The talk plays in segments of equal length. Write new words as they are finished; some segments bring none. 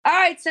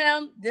right,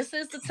 Tim, this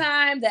is the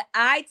time that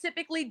I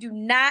typically do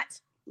not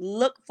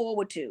look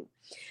forward to.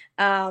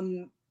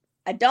 Um,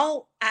 there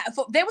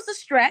was a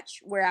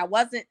stretch where I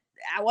wasn't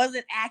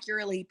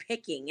accurately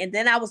picking, and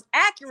then I was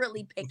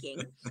accurately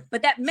picking,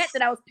 but that meant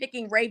that I was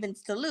picking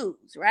Ravens to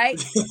lose, right?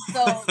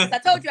 So, as I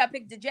told you, I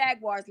picked the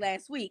Jaguars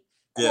last week.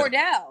 Yeah.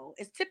 Cordell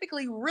is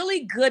typically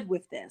really good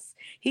with this.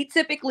 He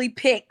typically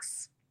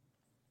picks.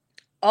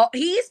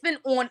 He's been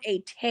on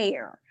a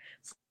tear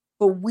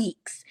for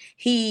weeks.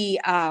 He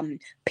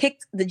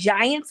picked the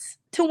Giants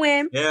to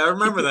win. Yeah, I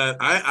remember that.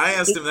 I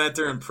asked him that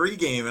during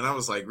pregame, and I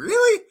was like,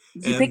 really?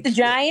 He picked the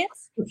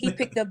Giants. He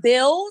picked the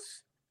Bills.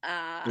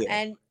 I picked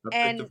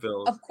And the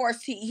Bills. of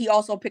course he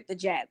also picked the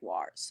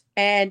Jaguars.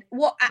 And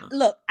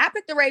I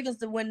picked the Ravens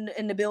to win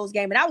in the Bills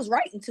game, and I was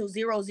right until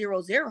 0-0-0. So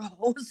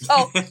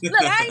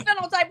look, I ain't feel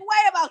no type of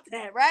way about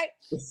that, right?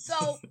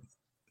 So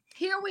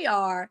here we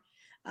are,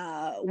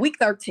 week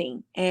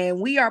 13,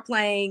 and we are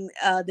playing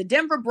the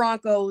Denver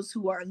Broncos,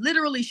 who are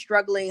literally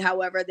struggling.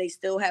 However, they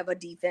still have a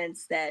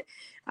defense that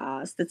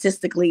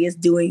statistically is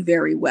doing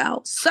very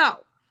well.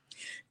 So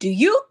do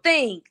you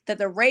think that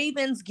the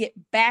Ravens get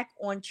back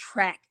on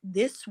track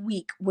this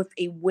week with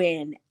a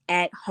win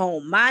at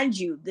home? Mind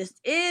you, this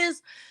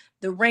is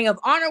the Ring of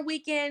Honor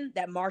weekend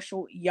that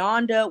Marshall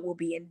Yonda will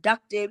be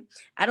inducted.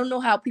 I don't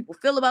know how people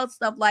feel about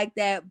stuff like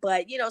that,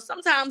 but,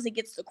 sometimes it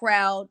gets the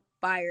crowd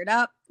fired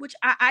up, which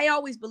I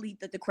always believe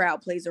that the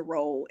crowd plays a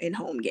role in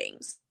home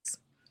games.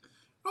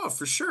 Oh,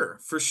 for sure,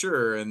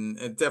 and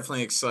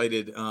definitely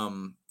excited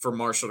for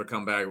Marshall to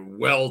come back.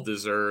 Well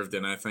deserved,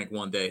 and I think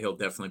one day he'll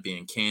definitely be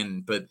in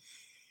Canton. But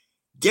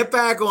get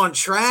back on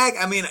track.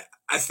 I mean,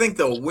 I think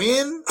they'll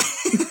win.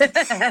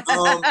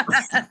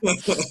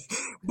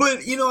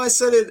 But I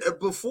said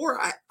it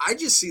before. I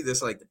just see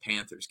this like the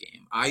Panthers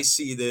game. I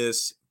see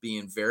this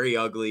being very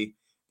ugly.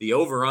 The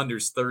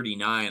over/under's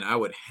 39. I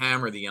would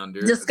hammer the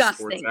under.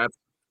 Disgusting.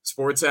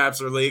 Sports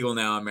apps are legal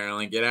now in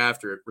Maryland. Get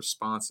after it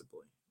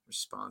responsibly.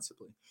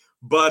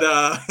 But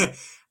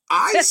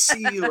I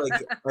see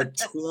like a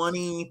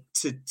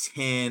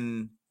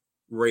 20-10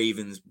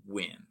 Ravens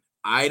win.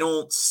 I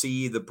don't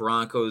see the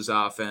Broncos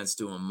offense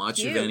doing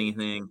much of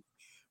anything,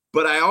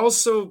 but I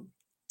also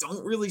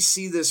don't really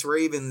see this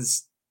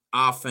Ravens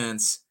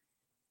offense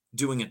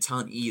doing a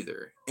ton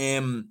either.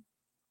 And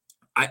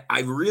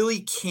I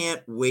really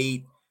can't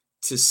wait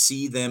to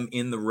see them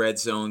in the red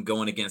zone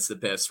going against the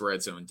best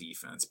red zone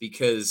defense,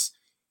 because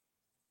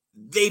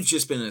they've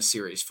just been in a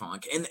serious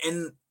funk. And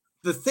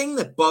the thing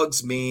that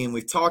bugs me, and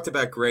we've talked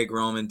about Greg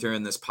Roman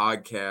during this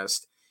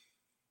podcast,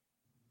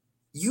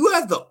 you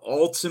have the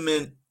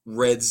ultimate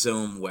red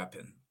zone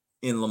weapon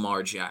in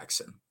Lamar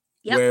Jackson,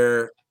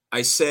 where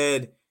I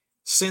said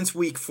since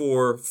week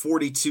 4,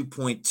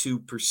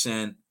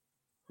 42.2%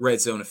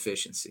 red zone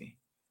efficiency.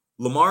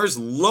 Lamar's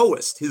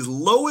his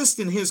lowest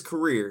in his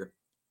career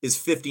is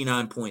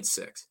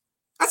 59.6.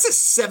 That's a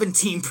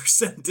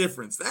 17%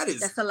 difference.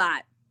 That's a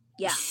lot.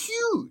 Yeah.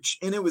 Huge.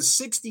 And it was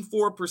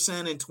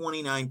 64% in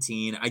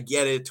 2019. I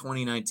get it.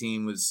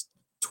 2019 was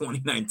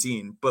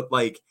 2019, but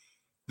like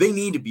they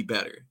need to be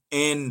better.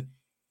 And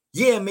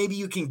yeah, maybe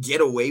you can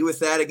get away with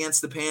that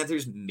against the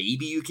Panthers.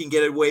 Maybe you can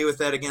get away with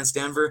that against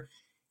Denver.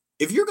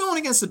 If you're going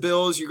against the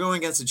Bills, you're going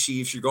against the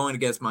Chiefs, you're going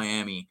against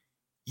Miami,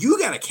 you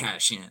got to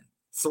cash in.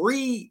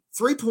 3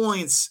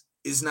 points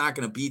is not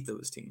going to beat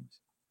those teams.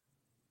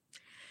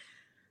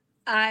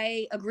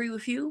 I agree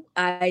with you.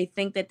 I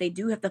think that they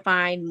do have to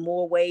find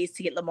more ways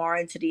to get Lamar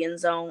into the end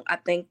zone. I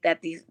think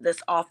that this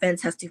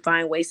offense has to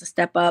find ways to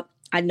step up.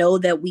 I know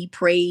that we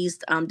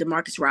praised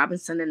Demarcus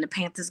Robinson in the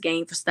Panthers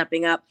game for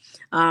stepping up,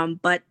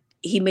 but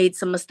he made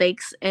some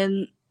mistakes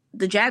in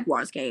the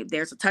Jaguars game.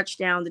 There's a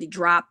touchdown that he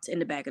dropped in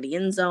the back of the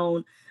end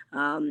zone.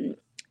 I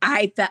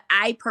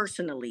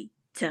personally,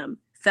 Tim,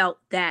 felt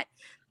that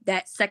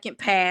second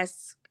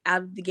pass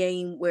out of the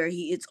game where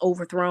it's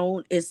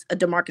overthrown is a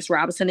Demarcus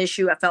Robinson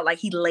issue. I felt like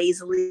he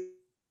lazily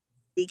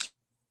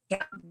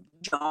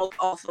jogged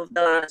off of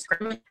the line of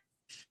scrimmage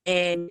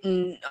and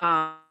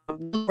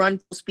run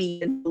full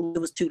speed, and it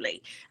was too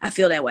late. I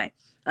feel that way.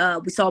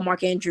 We saw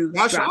Mark Andrews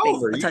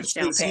dropping a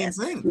touchdown pass.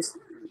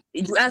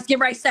 Let's get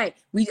right say.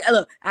 We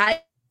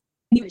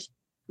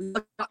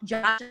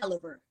Josh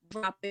Oliver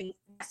dropping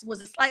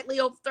was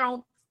slightly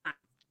overthrown.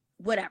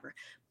 Whatever.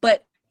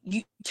 But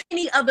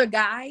any other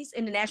guys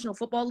in the National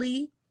Football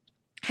League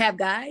have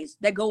guys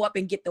that go up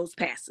and get those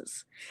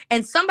passes.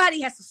 And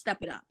somebody has to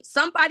step it up.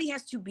 Somebody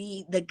has to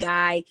be the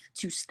guy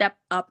to step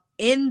up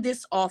in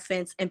this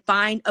offense and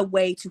find a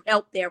way to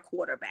help their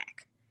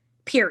quarterback,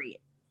 period.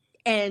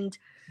 And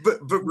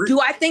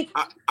I think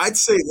I'd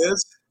say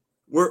this.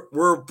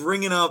 We're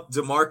bringing up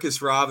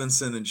Demarcus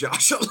Robinson and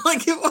Josh.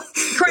 Like crazy,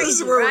 this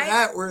is where right? we're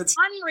at, where it's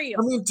unreal.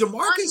 I mean,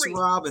 Demarcus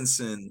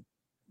Robinson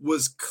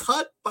was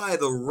cut by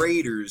the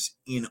Raiders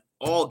in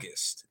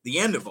August, the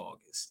end of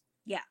August.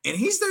 Yeah. And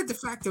he's their de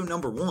facto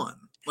number 1.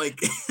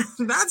 Like,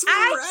 that's where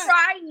I we're at.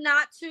 try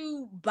not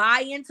to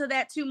buy into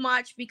that too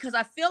much because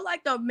I feel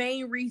like the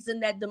main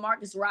reason that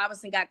Demarcus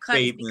Robinson got cut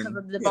is because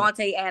of the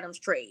Devontae Adams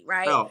trade,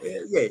 right? Oh,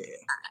 yeah.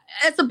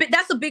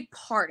 That's a big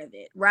part of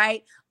it,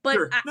 right? But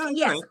Sure.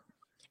 yes, right.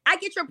 I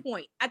get your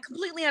point. I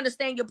completely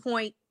understand your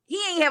point. He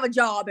ain't have a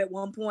job at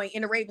one point,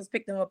 and the Ravens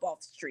picked him up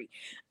off the street.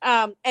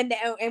 And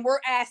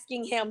we're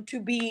asking him to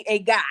be a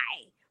guy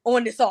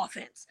on this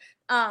offense.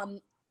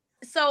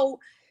 So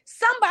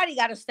somebody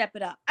got to step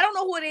it up. I don't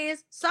know who it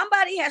is.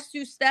 Somebody has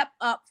to step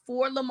up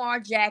for Lamar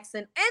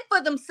Jackson and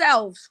for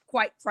themselves,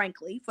 quite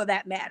frankly, for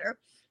that matter,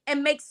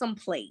 and make some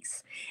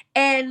plays.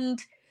 And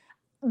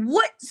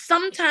what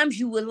sometimes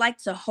you would like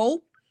to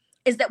hope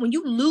is that when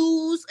you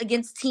lose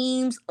against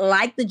teams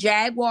like the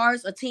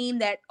Jaguars, a team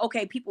that,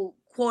 okay, people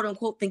quote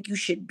unquote think you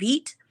should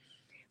beat,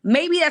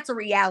 maybe that's a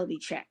reality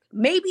check.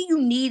 Maybe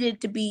you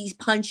needed to be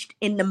punched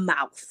in the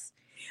mouth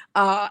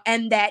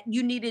and that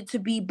you needed to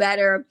be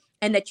better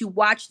and that you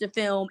watch the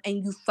film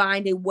and you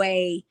find a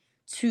way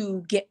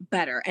to get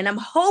better. And I'm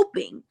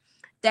hoping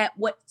that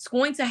what's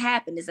going to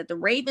happen is that the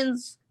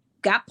Ravens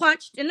got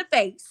punched in the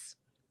face,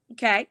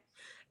 okay,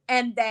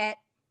 and that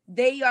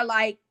they are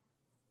like,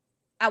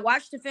 I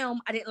watched the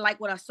film. I didn't like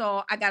what I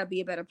saw. I got to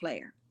be a better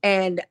player.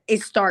 And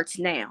it starts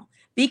now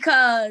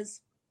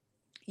because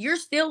you're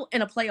still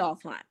in a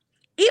playoff line.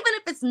 Even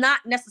if it's not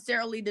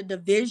necessarily the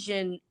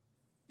division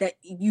that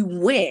you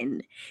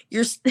win,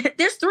 there's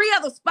 3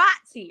 other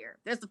spots here.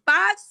 There's the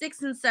 5,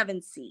 6, and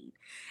 7 seed.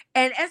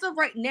 And as of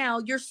right now,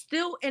 you're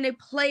still in a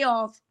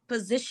playoff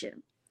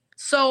position.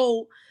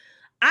 So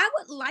I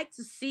would like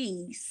to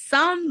see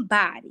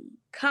somebody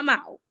come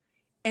out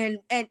and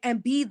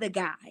be the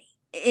guy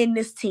in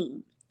this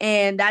team.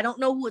 And I don't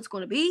know who it's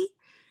going to be,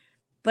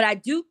 but I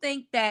do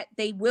think that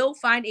they will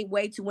find a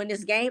way to win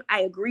this game.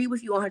 I agree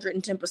with you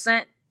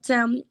 110%,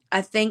 Tim.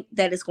 I think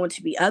that it's going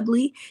to be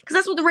ugly because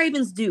that's what the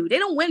Ravens do. They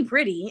don't win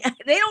pretty.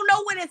 They don't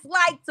know what it's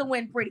like to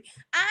win pretty.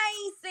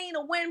 I ain't seen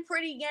a win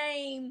pretty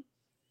game.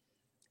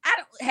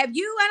 I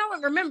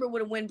don't remember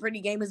what a win pretty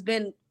game has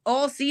been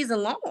all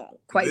season long,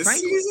 quite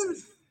frankly.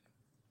 Season?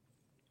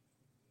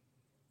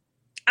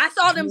 I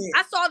saw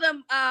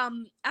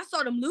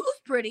them lose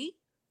pretty.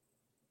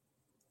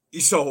 You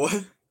saw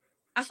what?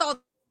 I saw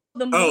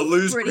them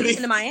lose pretty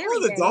in the Miami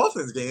game. The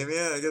Dolphins game,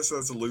 yeah. I guess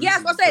that's a lose. Yeah,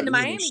 that's what I said in the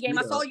Miami game.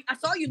 I saw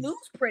you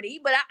lose pretty,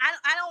 but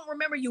I don't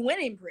remember you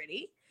winning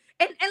pretty.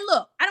 And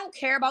look, I don't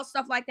care about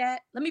stuff like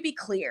that. Let me be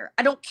clear.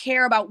 I don't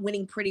care about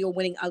winning pretty or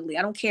winning ugly.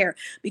 I don't care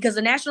because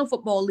the National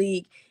Football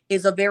League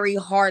is a very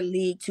hard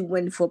league to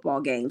win football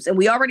games. And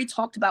we already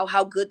talked about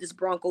how good this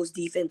Broncos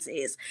defense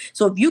is.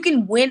 So if you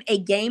can win a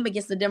game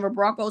against the Denver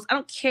Broncos, I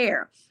don't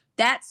care.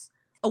 That's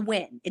a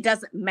win. It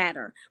doesn't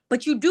matter.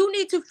 But you do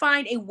need to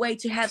find a way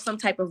to have some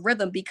type of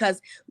rhythm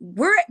because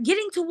we're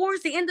getting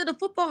towards the end of the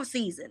football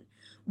season.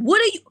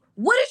 What is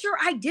your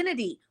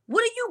identity?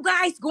 What are you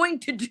guys going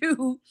to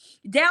do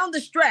down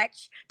the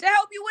stretch to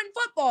help you win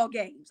football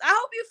games? I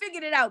hope you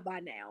figured it out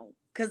by now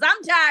because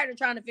I'm tired of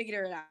trying to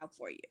figure it out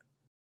for you.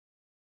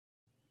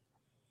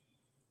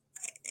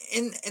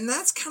 And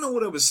that's kind of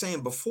what I was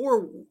saying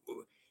before.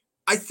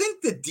 I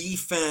think the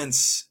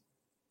defense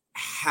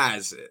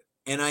has it.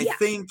 And I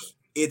think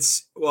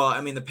it's,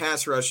 the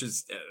pass rush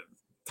is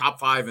top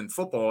 5 in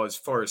football as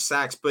far as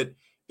sacks, but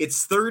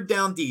it's third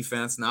down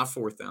defense, not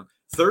fourth down.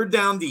 Third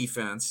down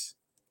defense.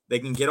 They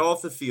can get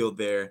off the field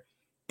there,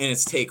 and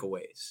it's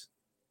takeaways.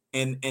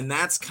 And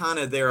that's kind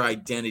of their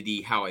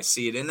identity, how I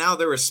see it. And now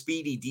they're a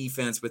speedy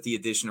defense with the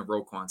addition of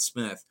Roquan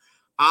Smith.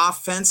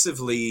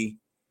 Offensively,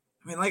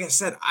 like I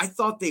said, I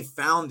thought they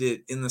found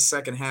it in the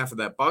second half of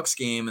that Bucs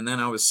game, and then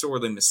I was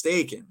sorely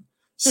mistaken.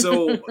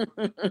 So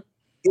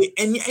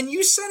and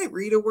you said it,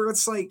 Rita, where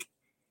it's like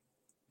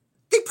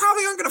they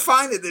probably aren't going to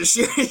find it this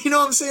year. You know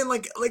what I'm saying?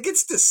 Like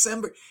it's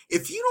December.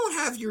 If you don't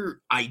have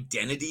your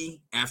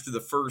identity after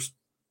the first,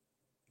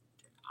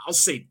 I'll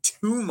say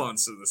 2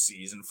 months of the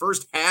season,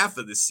 first half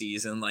of the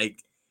season,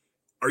 like,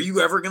 are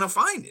you ever going to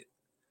find it?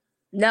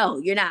 No,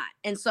 you're not.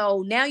 And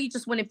so now you're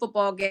just winning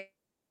football games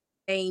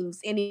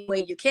any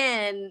way you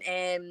can,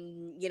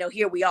 and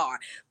here we are.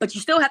 But you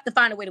still have to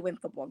find a way to win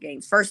football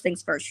games. First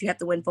things first, you have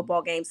to win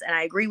football games. And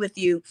I agree with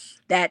you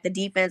that the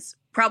defense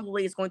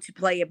probably is going to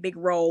play a big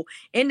role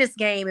in this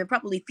game and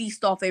probably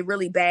feast off a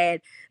really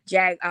bad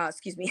Jaguars.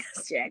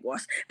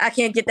 I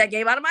can't get that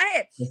game out of my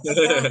head.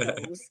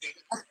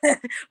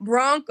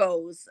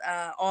 Broncos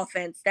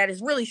offense that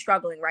is really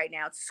struggling right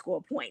now to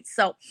score points.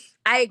 So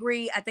I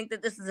agree. I think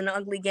that this is an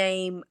ugly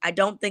game. I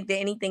don't think that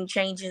anything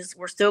changes.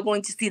 We're still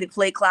going to see the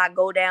play clock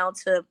go down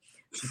to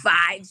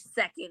 5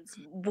 seconds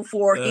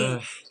before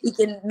he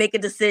can make a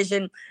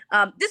decision.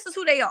 This is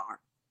who they are.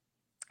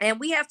 And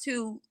we have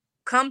to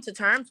come to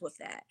terms with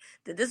that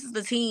this is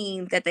the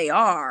team that they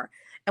are,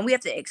 and we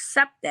have to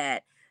accept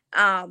that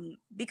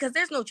because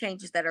there's no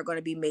changes that are going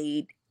to be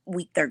made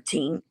week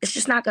 13. It's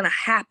just not going to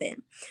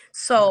happen.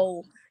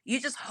 So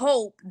you just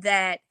hope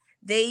that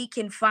they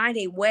can find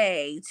a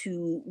way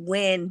to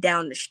win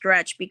down the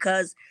stretch,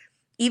 because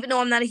even though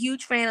I'm not a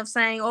huge fan of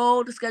saying,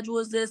 the schedule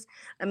is this,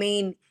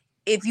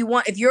 if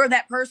you're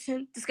that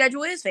person, the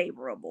schedule is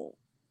favorable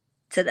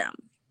to them.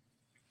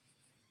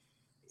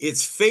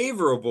 It's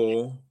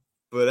favorable,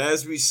 but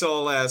as we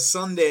saw last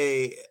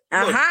Sunday,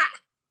 look,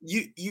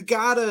 you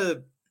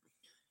gotta.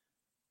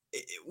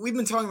 We've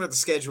been talking about the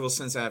schedule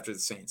since after the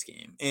Saints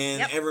game,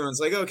 and everyone's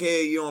like,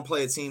 okay, you don't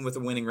play a team with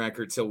a winning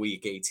record till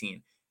week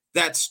 18.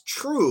 That's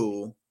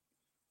true,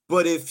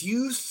 but if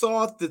you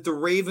thought that the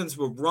Ravens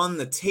would run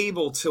the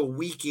table till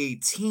week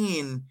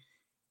 18,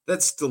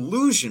 that's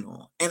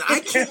delusional. And I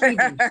can't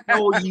even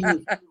tell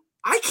you,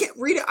 I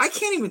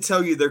can't even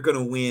tell you they're going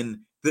to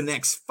win the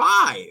next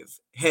 5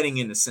 heading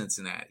into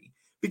Cincinnati.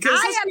 Because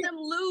I have them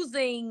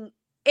losing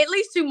at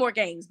least 2 more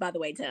games, by the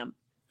way, Tim.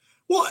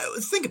 Well,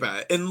 think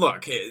about it. And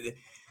look,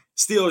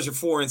 Steelers are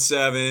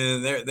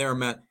 4-7. They're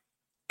met.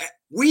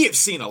 We have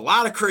seen a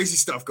lot of crazy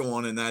stuff go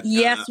on in that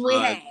we have.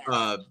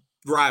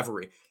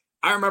 Rivalry.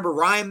 I remember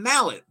Ryan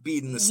Mallett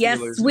beating the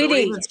Steelers. Yes, we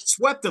did.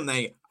 Swept them.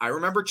 I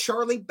remember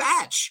Charlie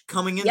Batch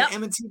coming into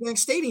M&T Bank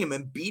Stadium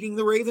and beating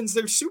the Ravens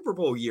their Super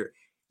Bowl year.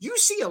 You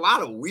see a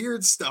lot of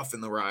weird stuff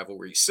in the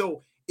rivalry.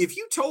 So if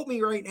you told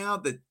me right now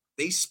that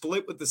they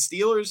split with the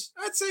Steelers,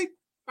 I'd say,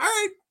 all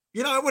right,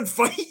 I wouldn't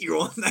fight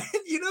you on that.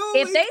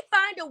 If they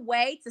find a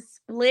way to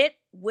split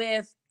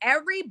with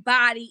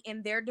everybody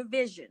in their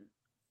division,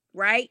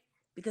 right?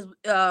 Because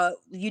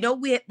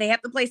they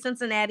have to play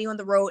Cincinnati on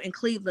the road and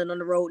Cleveland on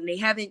the road, and they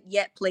haven't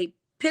yet played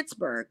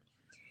Pittsburgh.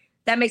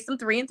 That makes them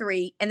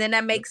 3-3, and then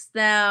that makes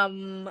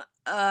them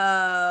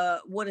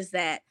what is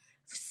that?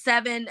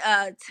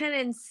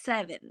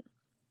 10-7.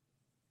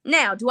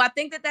 Now, do I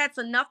think that that's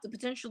enough to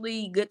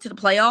potentially get to the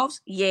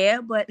playoffs? Yeah,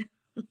 but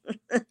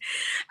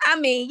I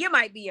mean, you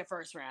might be a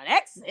first round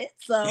exit.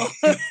 So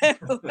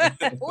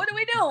what are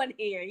we doing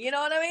here? You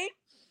know what I mean?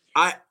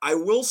 I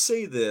will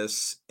say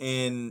this,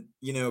 and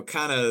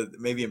kind of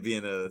maybe I'm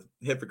being a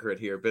hypocrite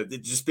here, but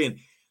it just being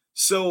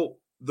so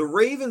the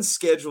Ravens'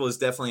 schedule is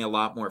definitely a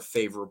lot more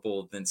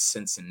favorable than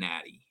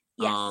Cincinnati.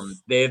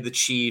 Yes. They have the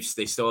Chiefs.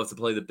 They still have to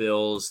play the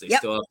Bills. They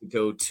still have to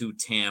go to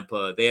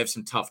Tampa. They have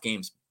some tough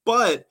games.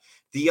 But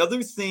the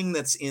other thing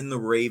that's in the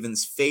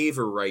Ravens'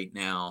 favor right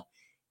now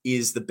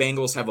is the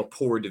Bengals have a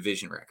poor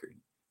division record.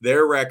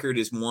 Their record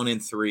is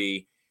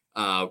 1-3.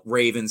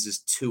 Ravens is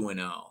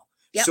 2-0.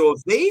 Yep. So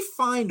if they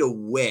find a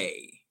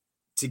way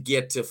to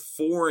get to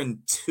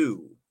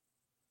 4-2,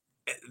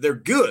 they're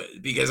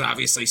good because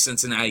obviously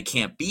Cincinnati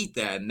can't beat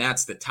that, and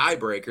that's the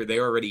tiebreaker. They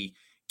already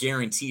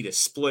guaranteed a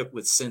split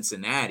with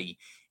Cincinnati.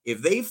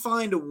 If they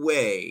find a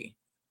way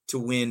to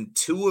win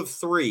 2 of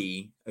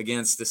 3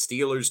 against the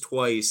Steelers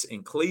twice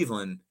in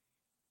Cleveland,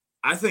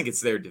 I think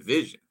it's their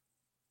division.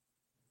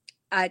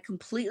 I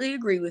completely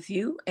agree with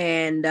you.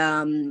 And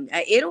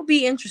it'll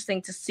be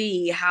interesting to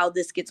see how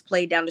this gets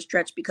played down the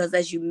stretch because,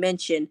 as you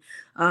mentioned,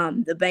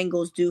 the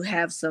Bengals do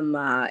have some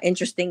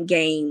interesting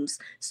games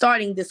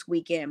starting this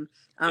weekend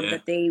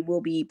that they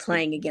will be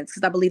playing against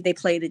because I believe they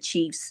play the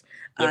Chiefs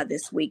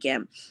this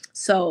weekend.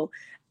 So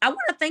I want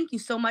to thank you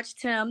so much,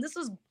 Tim. This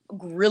was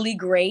really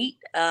great.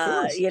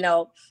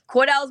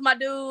 Cordell's my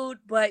dude,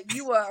 but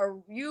you are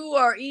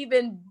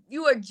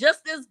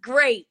just as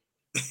great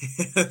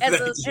as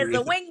a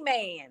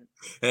wingman.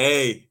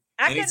 Hey,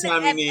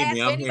 anytime you need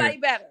me, I'm anybody here.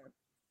 Better.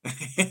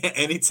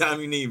 Anytime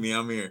you need me,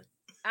 I'm here.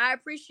 I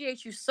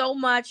appreciate you so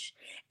much,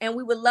 and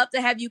we would love to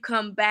have you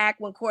come back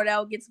when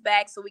Cordell gets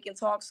back so we can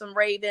talk some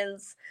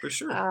Ravens. For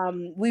sure.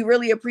 We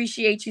really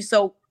appreciate you.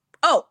 So,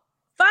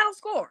 final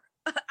score.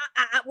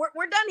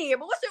 We're done here.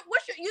 But what's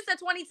your? You said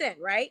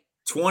 20-10, right?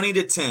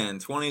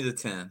 20-10.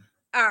 20-10.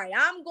 All right,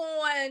 I'm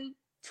going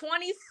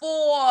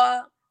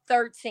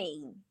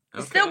 24-13.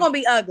 It's still gonna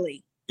be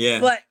ugly. Yeah,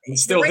 but it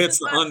still hits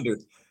the under.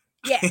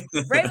 Yeah,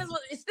 Ravens.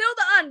 It's still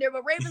the under,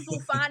 but Ravens will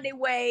find a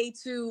way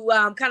to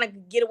kind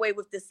of get away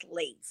with this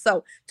late.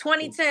 So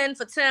 20-10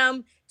 for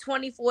Tim,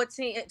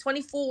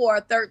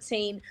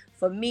 24-13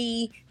 for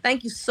me.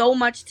 Thank you so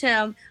much,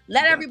 Tim.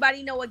 Let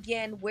everybody know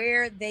again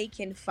where they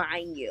can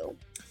find you.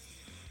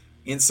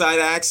 Inside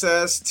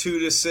Access, 2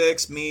 to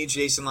 6, me,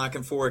 Jason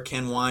Lockenford,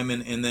 Ken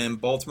Wyman, and then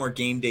Baltimore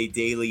Game Day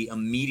Daily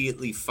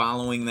immediately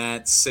following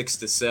that, 6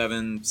 to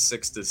 7,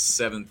 6 to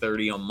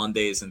 7:30 on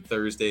Mondays and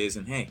Thursdays.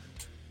 And hey,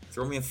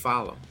 throw me a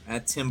follow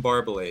at Tim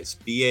Barbalace,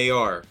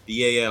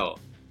 BARBALACE.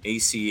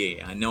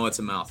 I know it's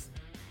a mouth.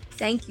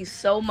 Thank you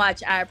so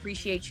much. I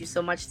appreciate you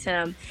so much,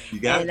 Tim.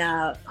 You got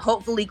it.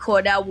 Hopefully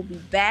Cordell will be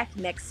back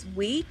next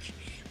week.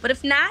 But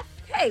if not,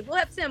 hey, we'll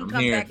have Tim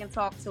come back and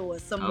talk to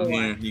us some more.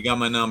 Here. You got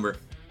my number.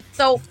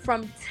 So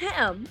from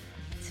Tim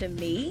to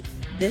me,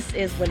 this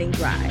is Winning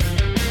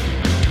Drive.